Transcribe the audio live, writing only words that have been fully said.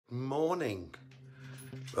Morning.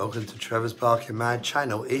 Welcome to Trevor's Barking Mad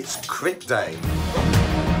channel. It's Crick Day.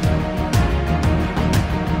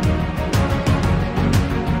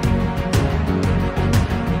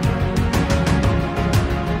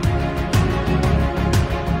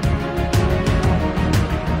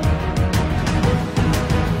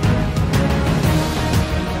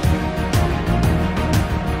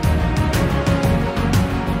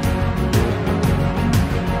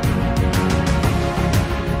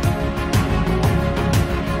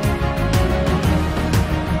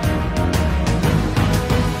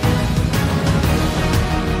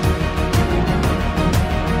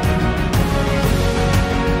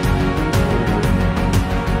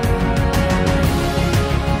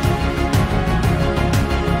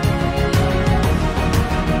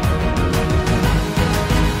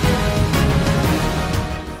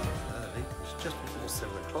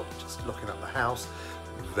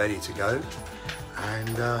 Ready to go,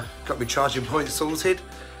 and got my charging point sorted.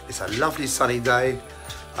 It's a lovely sunny day.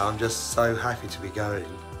 I'm just so happy to be going.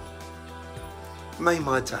 Made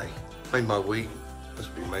my day, made my week,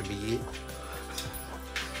 possibly made me year.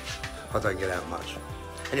 I don't get out much.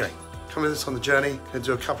 Anyway, come with us on the journey. Gonna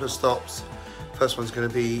do a couple of stops. First one's going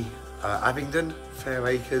to be Abingdon, Fair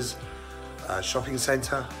Acres shopping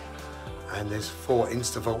centre, and there's 4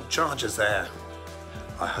 Instavolt chargers there.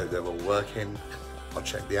 I hope they're all working. I'll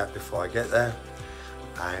check the app before I get there,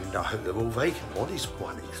 and I hope they're all vacant. What is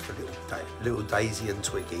one? It's for little Daisy and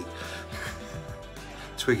Twiggy.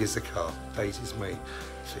 Twiggy's the car, Daisy's me.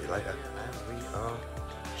 See you later. And we are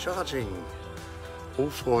charging. All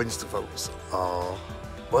 4 Instavolts are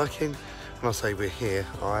working. When I say we're here,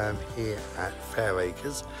 I am here at Fair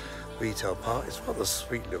Acres Retail Park. It's rather a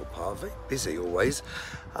sweet little park, very busy always.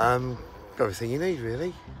 Got everything you need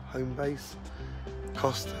really. Home base,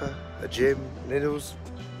 Costa, a gym, Lidl's,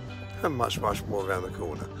 and much more around the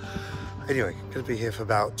corner. Anyway, going to be here for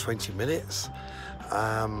about 20 minutes.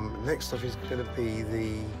 Next stop is going to be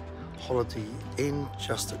the Holiday Inn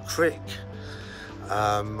just at Crick.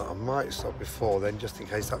 I might stop before then just in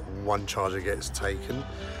case that one charger gets taken,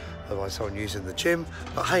 otherwise I'm using the gym.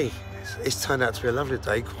 But hey, it's turned out to be a lovely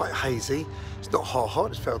day, quite hazy. It's not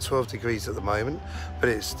hot, it's about 12 degrees at the moment, but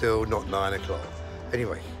it's still not 9 o'clock.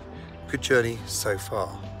 Anyway, good journey so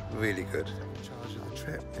far, really good. Charge of the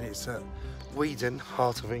trip, and it's at Weir,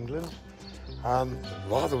 heart of England.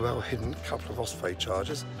 Rather well hidden, couple of Osprey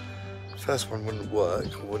chargers. First one wouldn't work,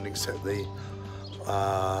 I wouldn't accept the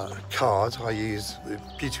card. I use the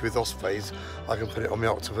beauty with Ospreys, I can put it on my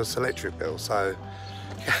Octopus electric bill, so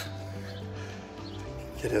yeah,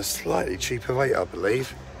 get a slightly cheaper rate I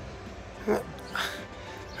believe.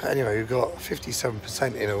 Anyway, we've got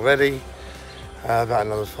 57% in already. About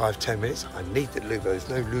another 5-10 minutes. I need the loo, but there's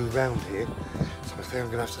no loo around here, so I think I'm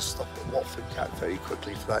going to have to stop at Watford Gap very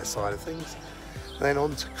quickly for that side of things. Then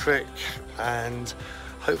on to Crick, and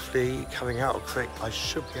hopefully coming out of Crick I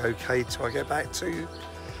should be okay till I get back to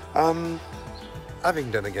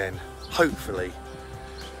Abingdon again, hopefully.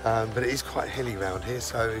 But it is quite hilly around here,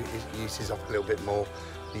 so it uses up a little bit more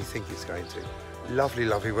than you think it's going to.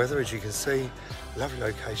 Lovely weather, as you can see. Lovely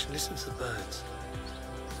location. Listen to the birds.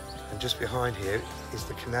 And just behind here is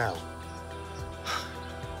the canal.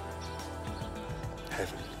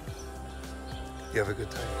 Heaven. You have a good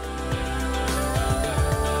day.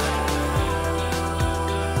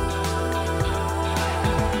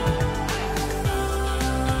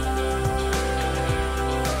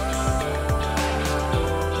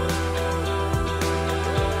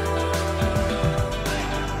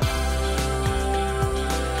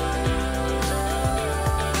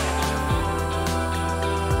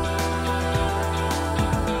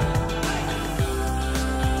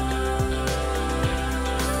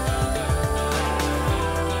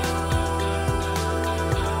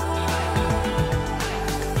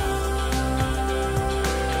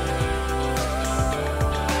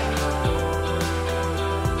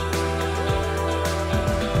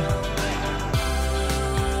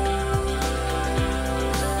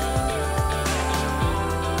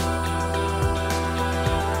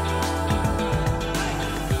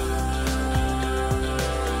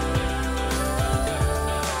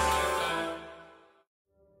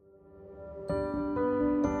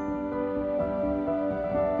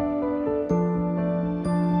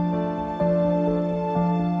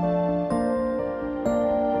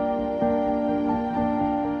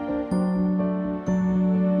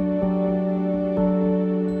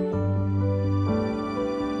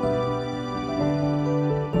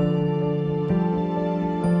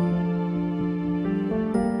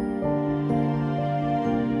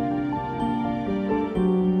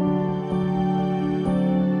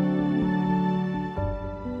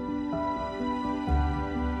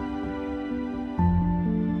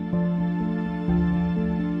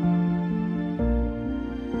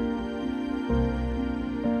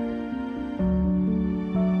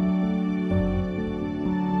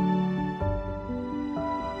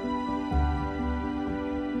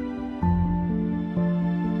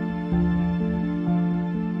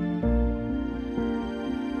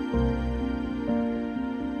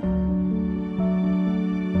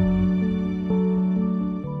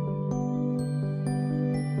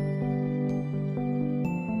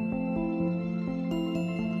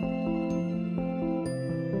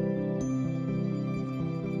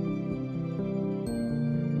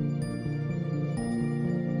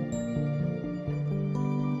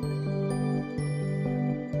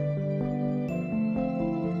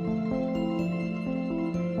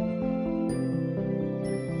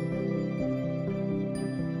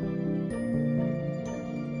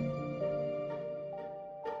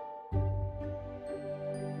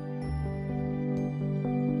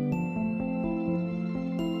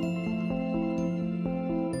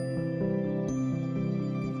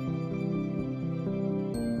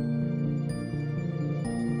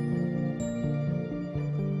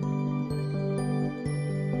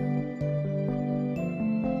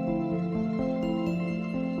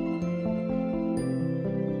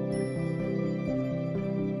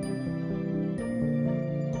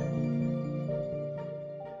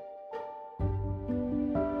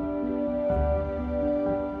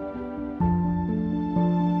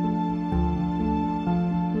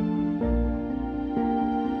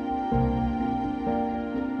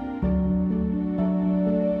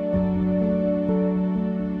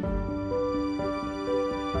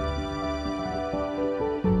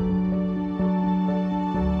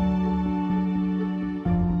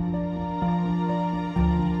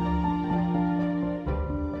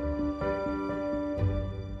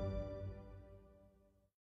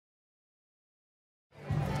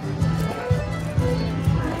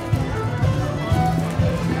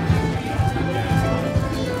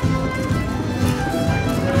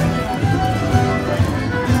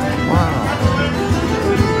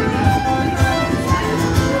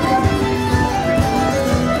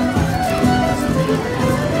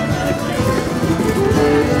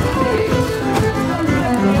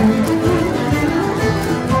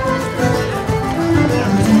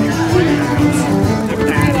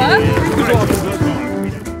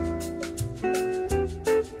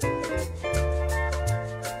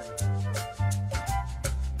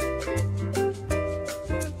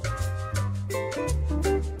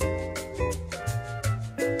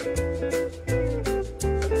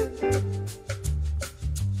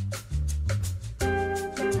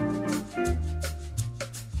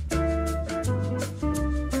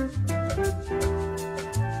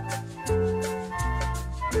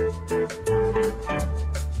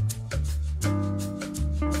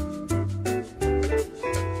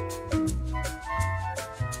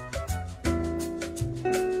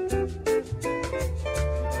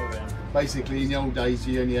 basically in the old days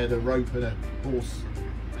you only had a rope and a horse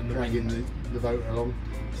and dragging the boat along.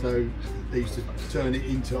 So they used to turn it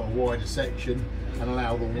into a wider section and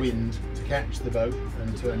allow the wind to catch the boat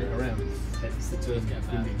and turn it around. Hence the term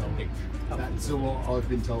winding hole. That's all I've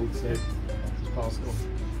been told, so just pass it on.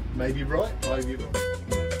 Maybe right, maybe wrong.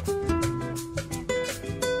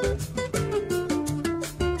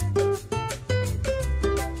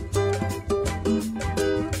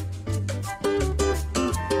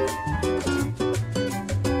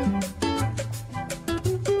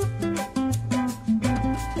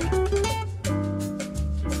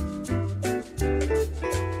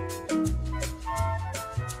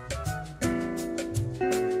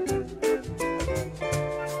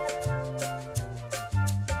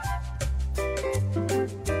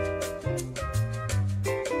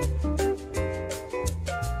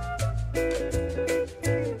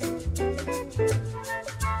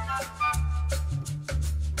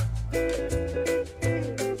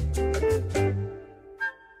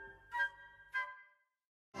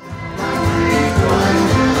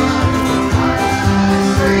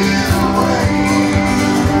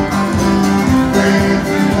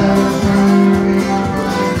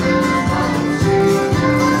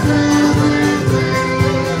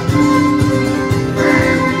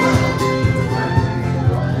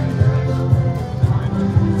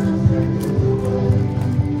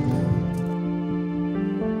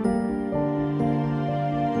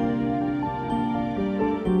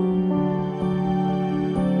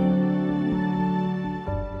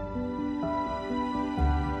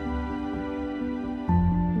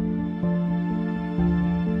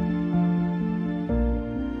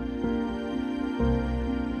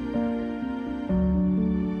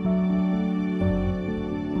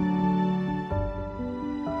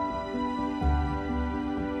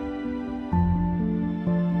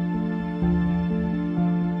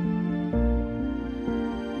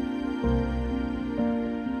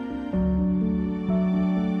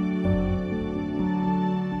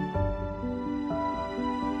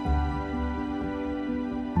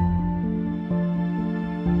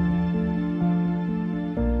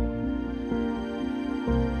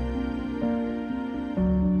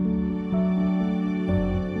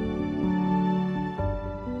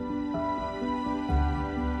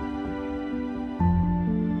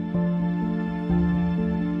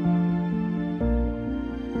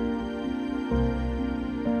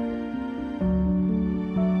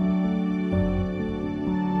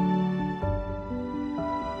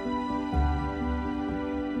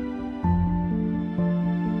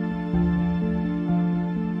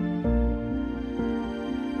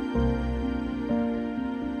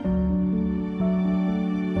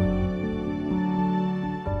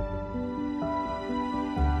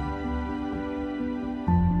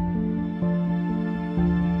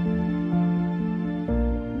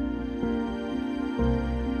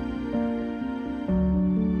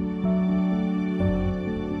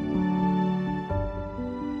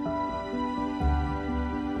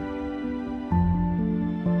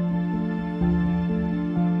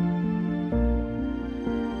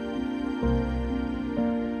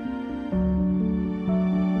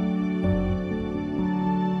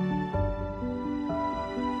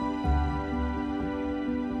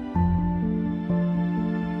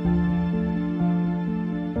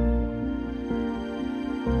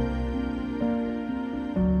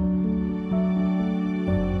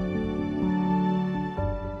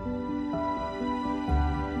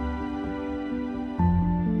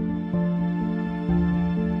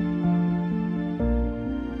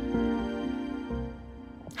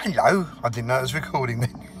 Hello, I didn't know it was recording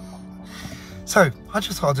then. So I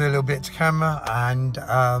just thought I'd do a little bit to camera, and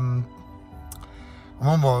I'm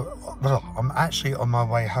actually on my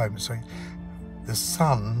way home. So the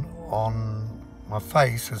sun on my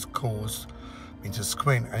face has caused me to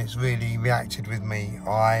squint, and it's really reacted with me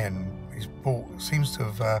eye, and it's seems to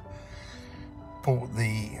have brought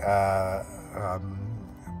the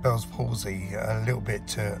Bells Palsy a little bit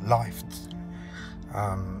to life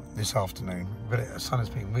this afternoon. But the sun has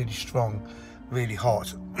been really strong, really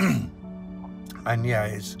hot, and yeah,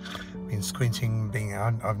 it's been squinting.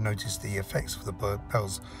 I've noticed the effects of the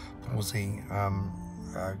Bells Palsy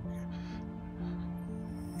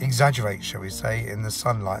exaggerate, shall we say, in the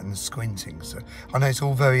sunlight and the squinting. So I know it's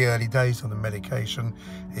all very early days on the medication.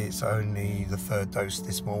 It's only the 3rd dose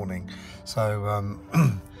this morning, so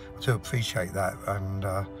I do appreciate that. And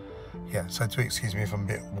yeah, so do excuse me if I'm a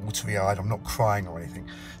bit watery-eyed. I'm not crying or anything.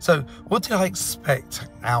 So what did I expect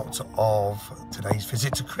out of today's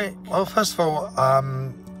visit to Crick? Well, first of all,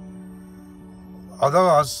 although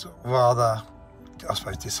I was rather I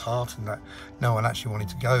suppose, disheartened that no one actually wanted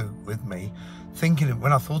to go with me. Thinking,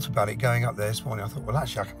 when I thought about it going up there this morning, I thought, well,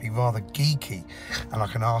 actually I can be rather geeky and I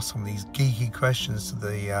can ask some of these geeky questions to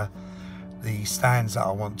the stands that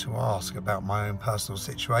I want to ask about my own personal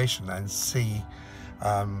situation and see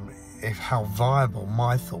how viable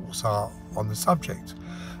my thoughts are on the subject.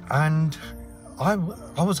 And I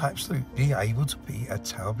was absolutely able to be a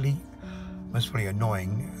terribly, most probably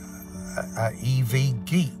annoying EV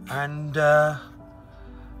geek. And I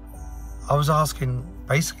was asking,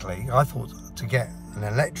 basically, I thought to get an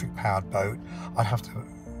electric powered boat, I'd have to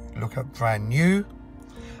look at brand new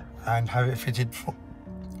and have it fitted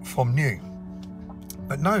from new.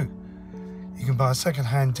 But no, you can buy a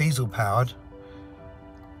second-hand diesel-powered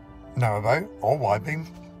narrowboat or widebeam,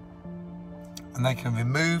 and they can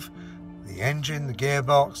remove the engine, the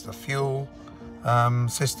gearbox, the fuel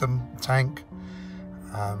system, tank,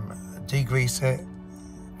 degrease it,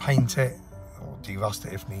 paint it, or derust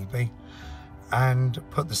it if need be, and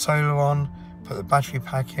put the solar on, put the battery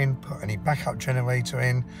pack in, put any backup generator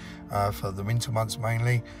in for the winter months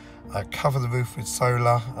mainly. Cover the roof with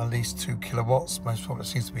solar, at least 2 kilowatts, most probably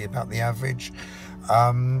seems to be about the average.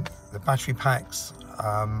 The battery packs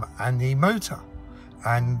and the motor,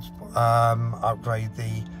 and upgrade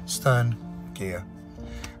the stern gear.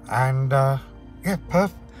 And yeah,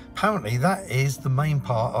 apparently that is the main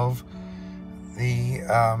part of the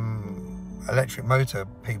electric motor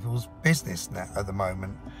people's business now at the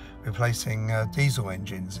moment, replacing diesel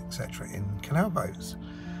engines, etc., in canal boats.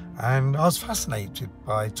 And I was fascinated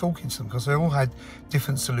by talking to them because they all had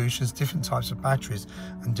different solutions, different types of batteries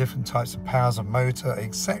and different types of powers of motor,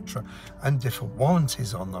 etc., and different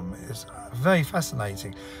warranties on them. It's very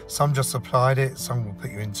fascinating. Some just supplied it, some will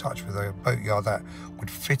put you in touch with a boatyard that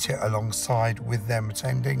would fit it alongside with them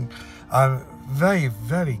attending. Very,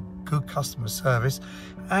 very good customer service,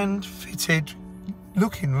 and fitted,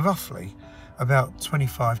 looking roughly about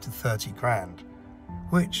 25 to 30 grand,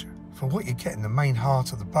 which for what you get in the main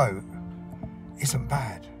heart of the boat isn't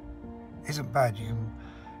bad. Isn't bad. You can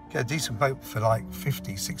get a decent boat for like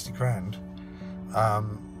 50, 60 grand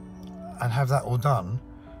and have that all done,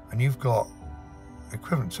 and you've got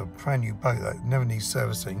equivalent to a brand new boat that never needs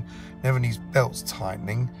servicing, never needs belts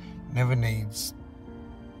tightening, never needs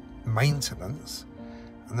maintenance,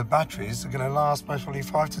 and the batteries are going to last most probably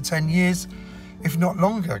 5 to 10 years, if not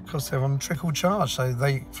longer, because they're on trickle charge, so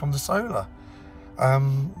they from the solar.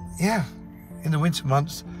 Yeah, in the winter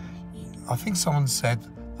months, I think someone said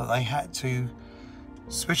that they had to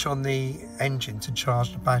switch on the engine to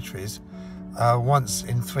charge the batteries once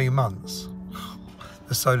in 3 months.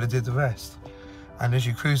 The solar did the rest. And as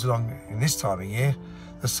you cruise along in this time of year,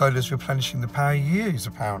 the solar's replenishing the power you use,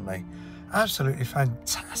 apparently. Absolutely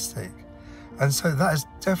fantastic. And so that has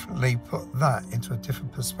definitely put that into a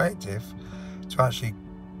different perspective to actually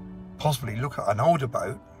possibly look at an older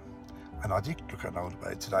boat. And I did look at an older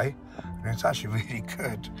boat today, and it's actually really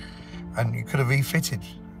good. And you could have refitted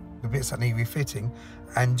the bits that need refitting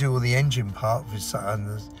and do all the engine part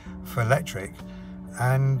for electric,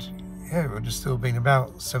 and yeah, it would have still been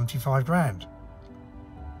about 75 grand.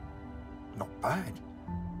 Not bad.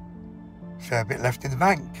 Fair bit left in the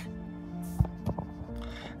bank.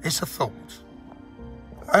 It's a thought.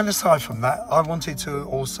 And aside from that, I wanted to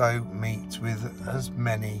also meet with as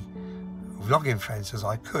many vlogging friends as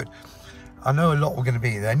I could. I know a lot were going to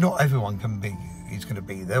be there. Not everyone is going to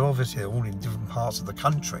be there. Obviously, they're all in different parts of the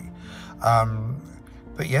country.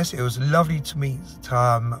 But yes, it was lovely to meet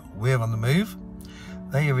Weir On The Move.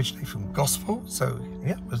 They originate from Gosport, so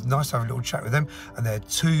yeah, it was nice to have a little chat with them. And they're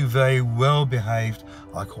two very well-behaved,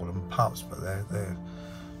 I call them pups, but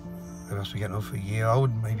they must be getting on for a year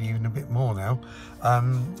old, maybe even a bit more now.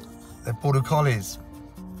 They're border collies.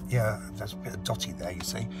 Yeah, there's a bit of dotty there, you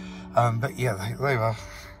see. But yeah, they were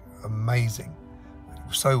amazing,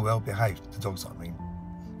 so well behaved, the dogs I mean.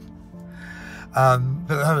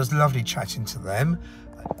 But that was lovely chatting to them.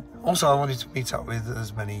 Also, I wanted to meet up with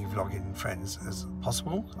as many vlogging friends as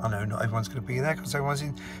possible. I know not everyone's going to be there because everyone's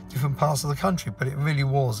in different parts of the country, but it really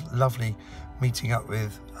was lovely meeting up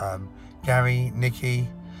with Gary, Nikki,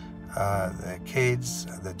 their kids,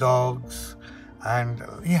 their dogs, and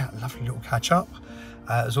yeah, lovely little catch up.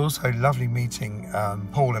 It was also lovely meeting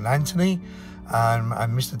Paul and Anthony, and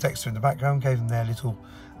Mr. Dexter in the background gave them their little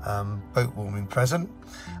boat warming present,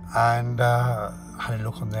 and had a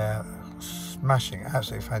look on their smashing,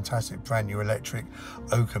 absolutely fantastic brand new electric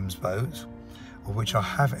Oakhams boat, of which I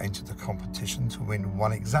have entered the competition to win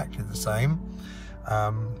one exactly the same.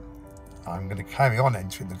 I'm going to carry on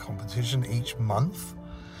entering the competition each month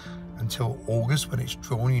until August when it's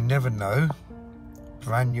drawn. You never know.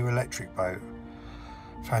 Brand new electric boat.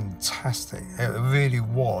 fantastic. It really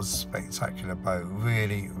was spectacular boat,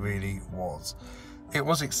 really, really was. It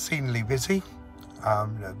was exceedingly busy.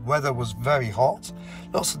 The weather was very hot.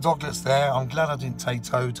 Lots of doglets there. I'm glad I didn't take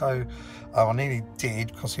Toto. I nearly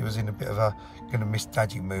did because he was in a bit of a gonna miss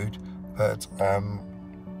daddy mood. But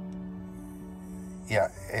yeah,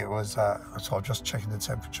 it was. So I'm just checking the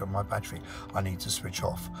temperature on my battery. I need to switch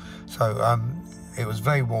off. So it was a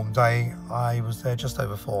very warm day. I was there just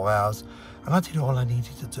over 4 hours, and I did all I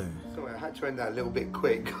needed to do. So I had to end that a little bit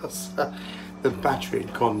quick because the battery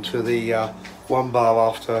had gone to the 1 bar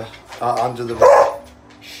after under the.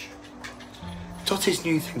 Shh. Dottie's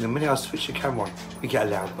new thing. The minute I switch the camera on, we get a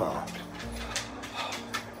loud bark.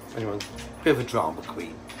 Anyway, bit of a drama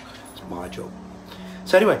queen. It's my job.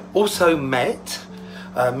 So anyway, also met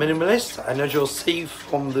Minimalist, and as you'll see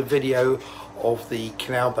from the video of the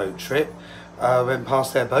canal boat trip, went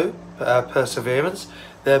past their boat, Perseverance.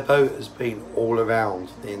 Their boat has been all around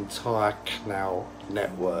the entire canal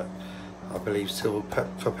network. I believe Silver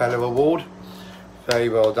Propeller Award. Very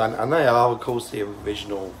well done. And they are, of course, the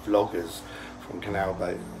original vloggers from Canal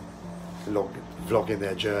Boat, vlogging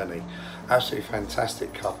their journey. Absolutely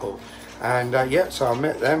fantastic couple. And yeah, so I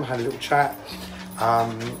met them, had a little chat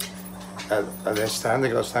at their stand. They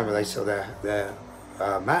got a stand where they sell their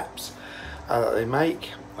maps that they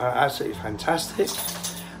make. Absolutely fantastic.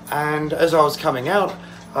 And as I was coming out,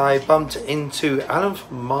 I bumped into Alan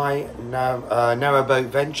from My Narrowboat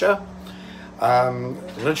Venture. I'm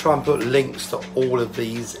going to try and put links to all of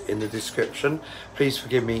these in the description. Please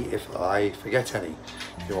forgive me if I forget any.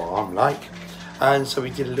 You know what I'm like. And so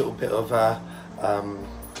we did a little bit of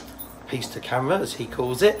piece to camera, as he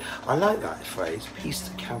calls it. I like that phrase, piece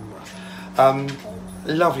to camera.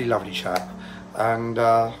 Lovely, lovely chap. And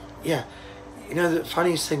yeah, you know, the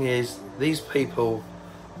funniest thing is, these people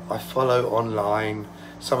I follow online,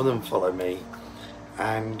 some of them follow me,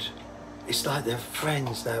 and it's like they're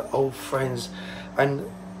friends, they're old friends, and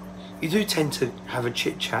you do tend to have a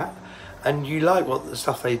chit chat, and you like what the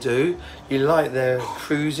stuff they do, you like their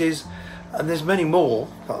cruises, and there's many more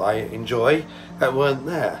that I enjoy that weren't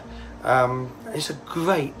there. It's a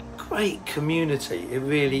great community, it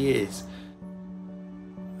really is.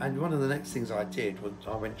 And one of the next things I did was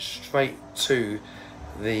I went straight to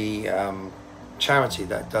the charity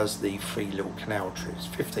that does the free little canal trips,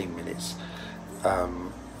 15 minutes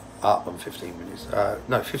up and 15 minutes,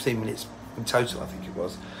 no, 15 minutes in total I think it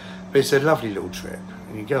was. But it's a lovely little trip,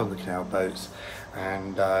 and you go on the canal boats,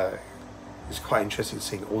 and it's quite interesting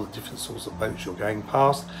seeing all the different sorts of boats you're going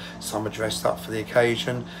past. Some are dressed up for the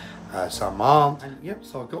occasion, some aren't. And yep,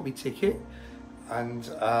 so I got my ticket, and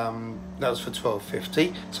that was for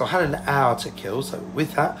 $12.50. So I had an hour to kill. So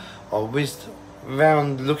with that, I whizzed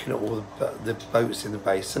around looking at all the boats in the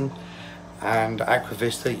basin, and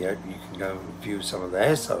Aquavista, you can go and view some of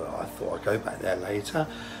theirs. So I thought I'd go back there later.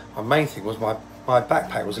 My main thing was my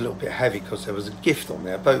backpack was a little bit heavy because there was a gift on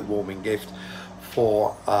there, a boat warming gift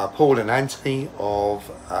for Paul and Anthony of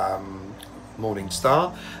Morning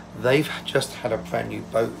Star. They've just had a brand new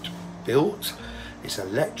boat built. It's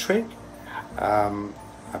electric,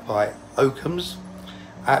 by Oakhams.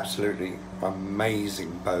 Absolutely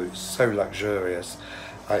amazing boat, so luxurious.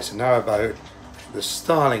 It's a narrowboat. The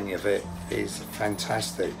styling of it is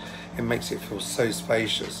fantastic. It makes it feel so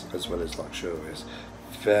spacious as well as luxurious.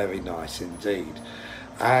 Very nice indeed.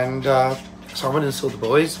 And so I went and saw the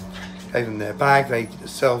boys, gave them their bag, they did a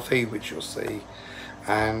selfie, which you'll see,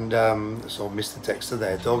 and saw Mr. Dexter,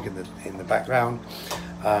 their dog, in the background.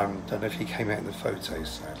 Don't know if he came out in the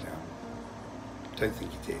photos, sadly. Don't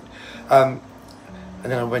think he did. And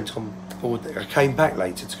then I went on board. I came back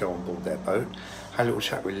later to go on board their boat. Had a little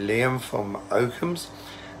chat with Liam from Oakhams,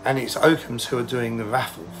 and it's Oakhams who are doing the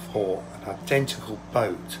raffle for an identical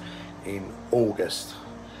boat in August.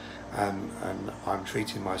 And I'm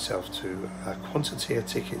treating myself to a quantity of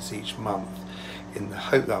tickets each month in the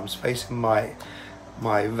hope that I'm spacing my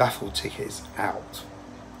raffle tickets out,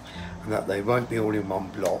 and that they won't be all in one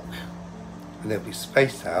block, and they'll be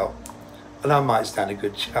spaced out, and I might stand a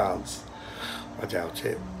good chance. I doubt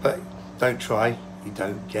it, but don't try, you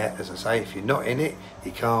don't get. As I say, if you're not in it,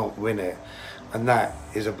 you can't win it. And that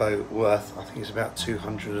is a boat worth, I think it's about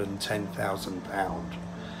 £210,000.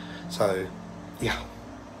 So yeah,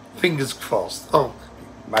 fingers crossed. Oh,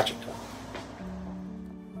 magical.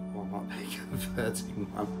 Well, I might be converting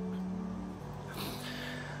one.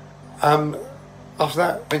 After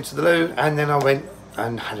that, went to the loo, and then I went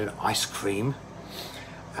and had an ice cream,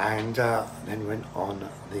 and then went on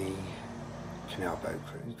the canal boat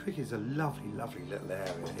cruise. Crick is a lovely, lovely little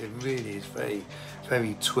area. It really is very,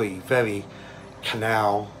 very twee, very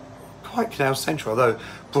canal quite canal central, although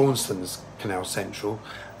Braunston's canal central,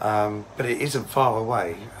 but it isn't far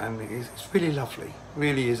away, and it's really lovely.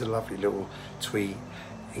 Really is a lovely little twee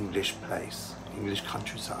English place, English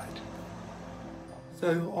countryside.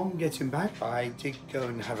 So on getting back, I did go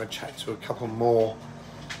and have a chat to a couple more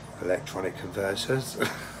electronic converters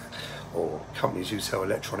or companies who sell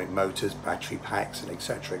electronic motors, battery packs, and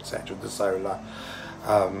etc, the solar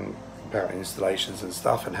power installations and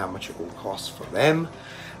stuff, and how much it all costs for them.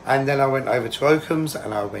 And then I went over to Oakhams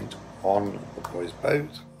and I went on the boys' boat.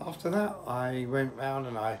 After that, I went round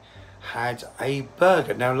and I had a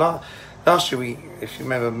burger. Now last year, if you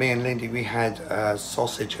remember, me and Lindy, we had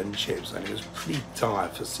sausage and chips, and it was pretty dire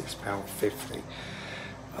for £6.50.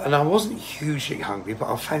 And I wasn't hugely hungry,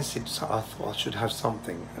 but I fancied, so I thought I should have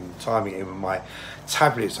something, and timing it with my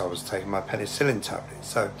tablets I was taking, my penicillin tablets.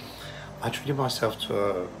 So I treated myself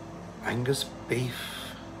to a Angus beef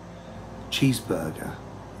cheeseburger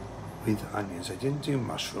with onions. I didn't do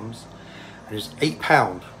mushrooms, and it was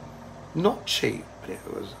 £8. Not cheap, but it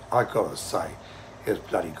was, I gotta say, it was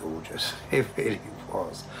bloody gorgeous. It really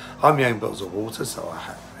was. I have my own bottles of water, so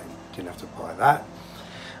I didn't have to buy that.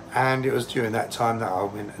 And it was during that time that I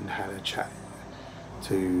went and had a chat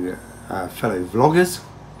to fellow vloggers,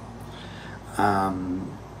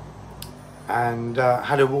 and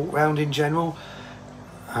had a walk round in general,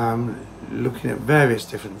 looking at various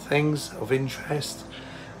different things of interest,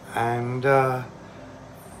 and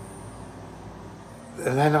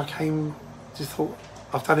then I just thought,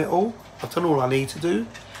 I've done it all. I've done all I need to do,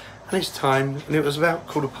 and it's time. And it was about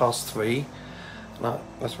 3:15, and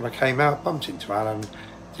that's when I came out, bumped into Alan,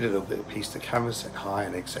 did a little bit of piece to camera, said hi,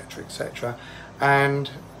 and etc, and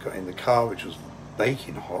got in the car, which was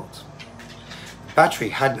baking hot. The battery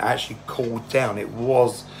hadn't actually cooled down. It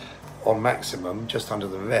was on maximum, just under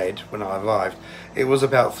the red when I arrived. It was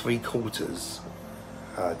about 3/4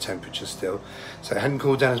 temperature still, so it hadn't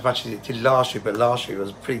cooled down as much as it did last year, but last year it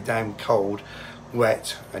was pretty damn cold,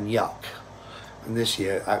 wet and yuck, and this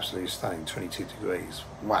year absolutely stunning, 22 degrees.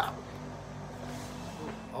 Wow.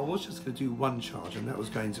 I was just going to do one charge, and that was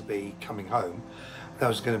going to be coming home. That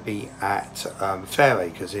was going to be at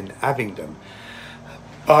Fairacres in Abingdon,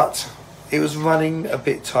 but it was running a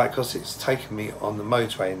bit tight because it's taken me on the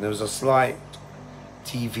motorway, and there was a slight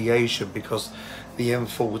deviation because the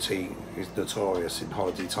M40 is notorious in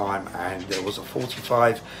holiday time, and there was a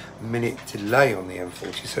 45-minute delay on the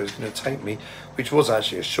M40, so it was going to take me, which was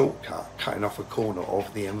actually a shortcut, cutting off a corner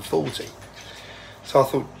of the M40. So I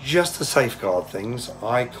thought, just to safeguard things,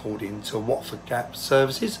 I called into Watford Gap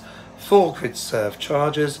Services, 4 grid serve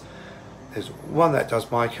chargers. There's one that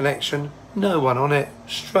does my connection, no one on it,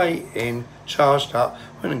 straight in, charged up,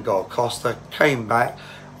 went and got a Costa, came back,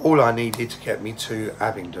 all I needed to get me to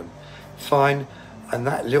Abingdon. Fine. And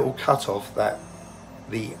that little cut-off, that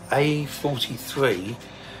the A43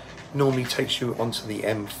 normally takes you onto the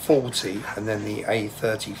M40 and then the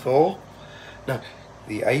A34. No,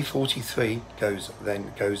 the A43 goes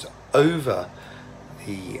over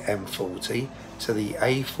the M40 to the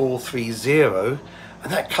A430,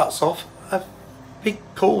 and that cuts off a big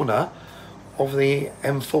corner of the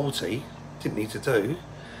M40. Didn't need to do,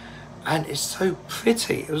 and it's so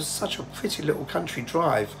pretty. It was such a pretty little country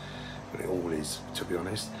drive. But it all is, to be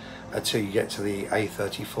honest, until you get to the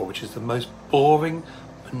A34, which is the most boring,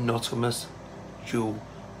 monotonous,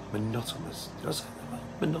 monotonous. Did I say that?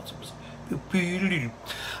 Monotonous.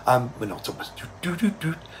 Monotonous.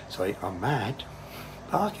 Sorry, I'm mad.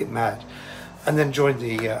 Barking mad. And then joined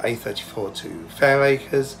the A34 to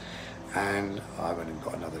Fairacres, and I went and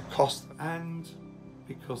got another Costa. And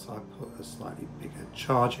because I put a slightly bigger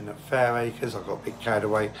charge in at Fairacres, I got a bit carried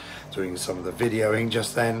away doing some of the videoing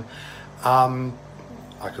just then.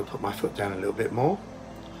 I could put my foot down a little bit more,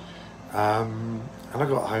 and I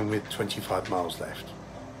got home with 25 miles left.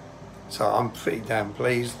 So I'm pretty damn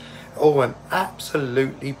pleased. It all went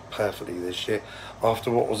absolutely perfectly this year,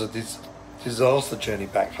 after what was a disaster journey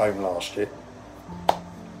back home last year.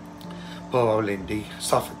 Poor old Lindy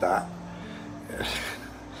suffered that.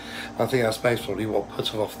 I think that's most probably what put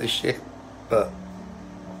her off this year, but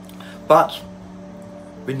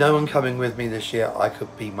with no one coming with me this year, I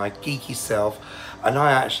could be my geeky self, and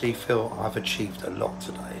I actually feel I've achieved a lot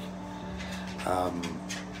today.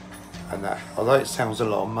 And that, although it sounds a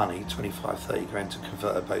lot of money, 25-30 grand to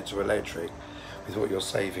convert a boat to electric, with what you're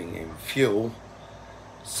saving in fuel,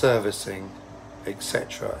 servicing,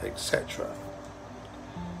 etc,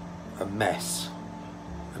 a mess,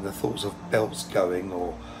 and the thoughts of belts going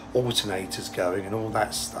or alternators going and all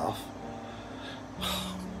that stuff,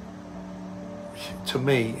 to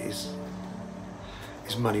me is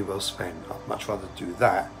money well spent. I'd much rather do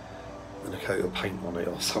that and a coat of paint on it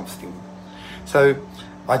or something. So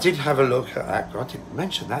I did have a look at Aqua. I didn't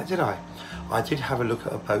mention that, did I? I did have a look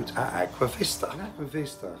at a boat at Aqua Vista. Aqua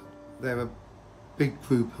Vista, they're a big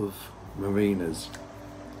group of marinas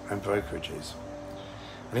and brokerages.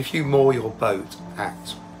 And if you moor your boat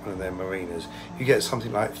at one of their marinas, you get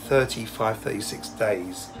something like 35, 36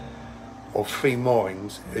 days of free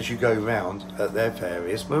moorings as you go round at their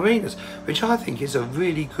various marinas, which I think is a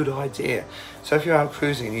really good idea. So if you're out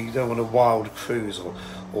cruising and you don't want a wild cruise, or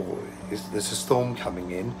there's a storm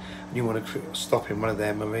coming in and you want to stop in one of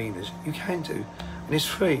their marinas, you can do, and it's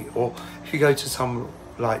free. Or if you go to some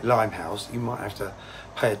like Limehouse, you might have to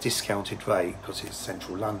pay a discounted rate because it's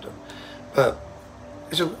central London, but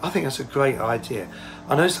I think that's a great idea.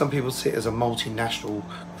 I know some people see it as a multinational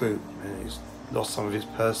group and it's lost some of its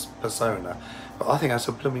persona, but I think that's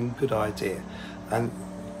a blooming good idea. And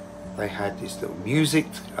they had this little music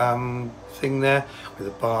thing there with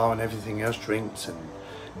a bar and everything else, drinks and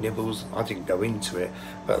nibbles. I didn't go into it,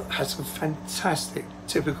 but had some fantastic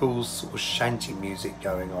typical sort of shanty music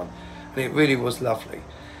going on, and it really was lovely.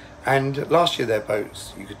 And last year their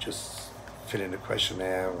boats, you could just fill in a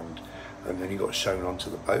questionnaire and then you got shown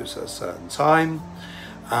onto the boats at a certain time.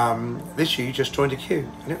 This year you just joined a queue,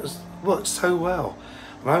 and it worked so well.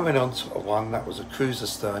 And I went on to one that was a cruiser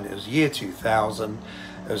stern. It was year 2000.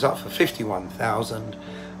 It was up for 51,000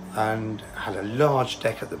 and had a large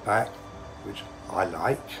deck at the back, which I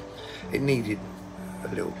like. It needed a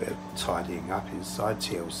little bit of tidying up inside,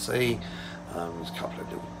 TLC. There was a couple of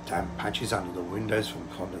little damp patches under the windows from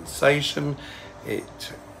condensation.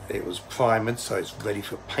 It was primed, so it's ready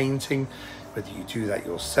for painting. Whether you do that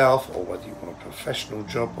yourself or whether you want a professional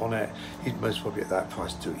job on it, you'd most probably at that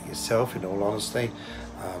price do it yourself, in all honesty,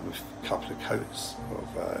 with a couple of coats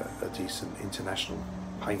of a decent international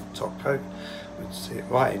paint top coat. Would see it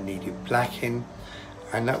right. It needed blacking,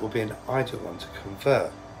 and that would be an ideal one to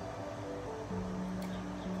convert.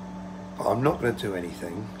 But I'm not going to do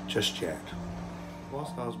anything just yet.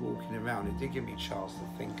 Whilst I was walking around, it did give me a chance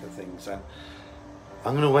to think of things, and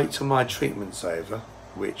I'm going to wait till my treatment's over,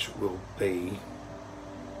 which will be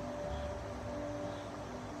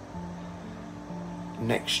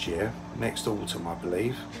next year, next autumn I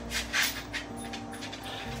believe,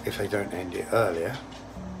 if they don't end it earlier.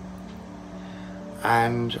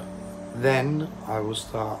 And then I will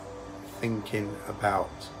start thinking about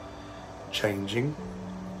changing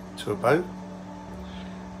to a boat.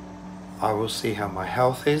 I will see how my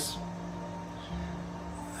health is,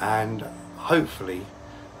 and hopefully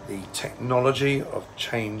the technology of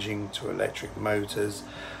changing to electric motors,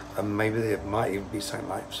 and maybe there might even be something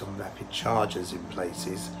like some rapid chargers in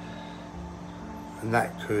places, and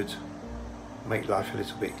that could make life a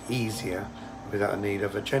little bit easier without a need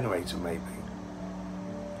of a generator maybe.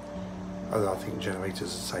 Although I think generators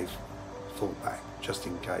are safe fallback just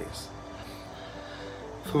in case.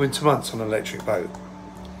 For winter months on an electric boat.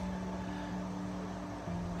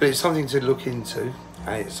 But it's something to look into,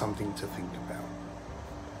 and it's something to think about.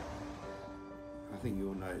 I think you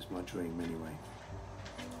all know it's my dream anyway,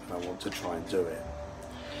 and I want to try and do it.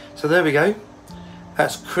 So there we go.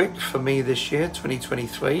 That's Crick for me this year,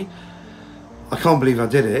 2023. I can't believe I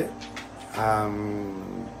did it. I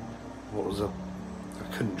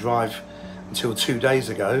couldn't drive until 2 days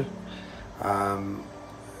ago,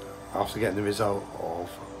 after getting the result of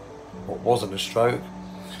what wasn't a stroke,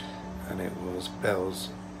 and it was Bells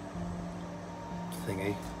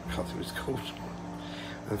thingy, I can't think what it's called.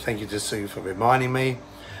 And thank you to Sue for reminding me,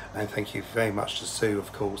 and thank you very much to Sue,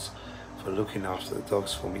 of course, for looking after the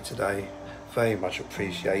dogs for me today. Very much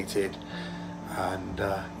appreciated, and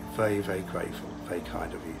very, very grateful. Very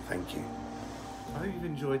kind of you. Thank you. I hope you've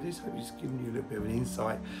enjoyed this. I hope it's given you a little bit of an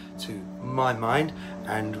insight to my mind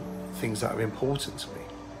and things that are important to me.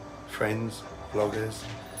 Friends, bloggers,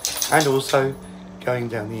 and also going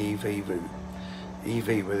down the EV route.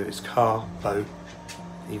 EV, whether it's car, boat,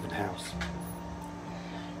 even house.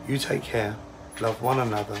 You take care, love one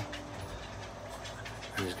another,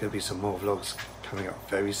 and there's going to be some more vlogs coming up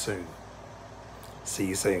very soon. See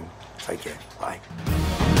you soon. Take care. Bye.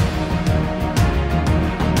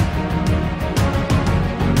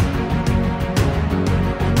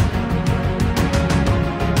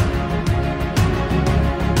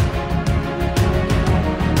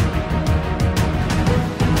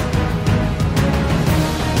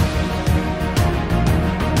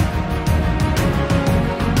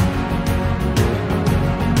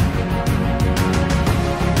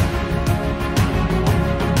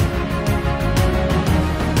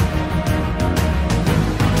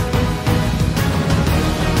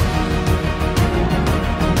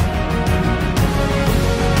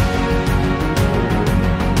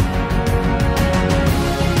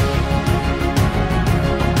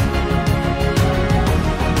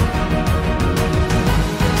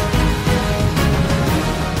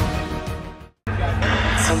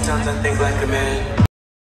 Sometimes I think like a man.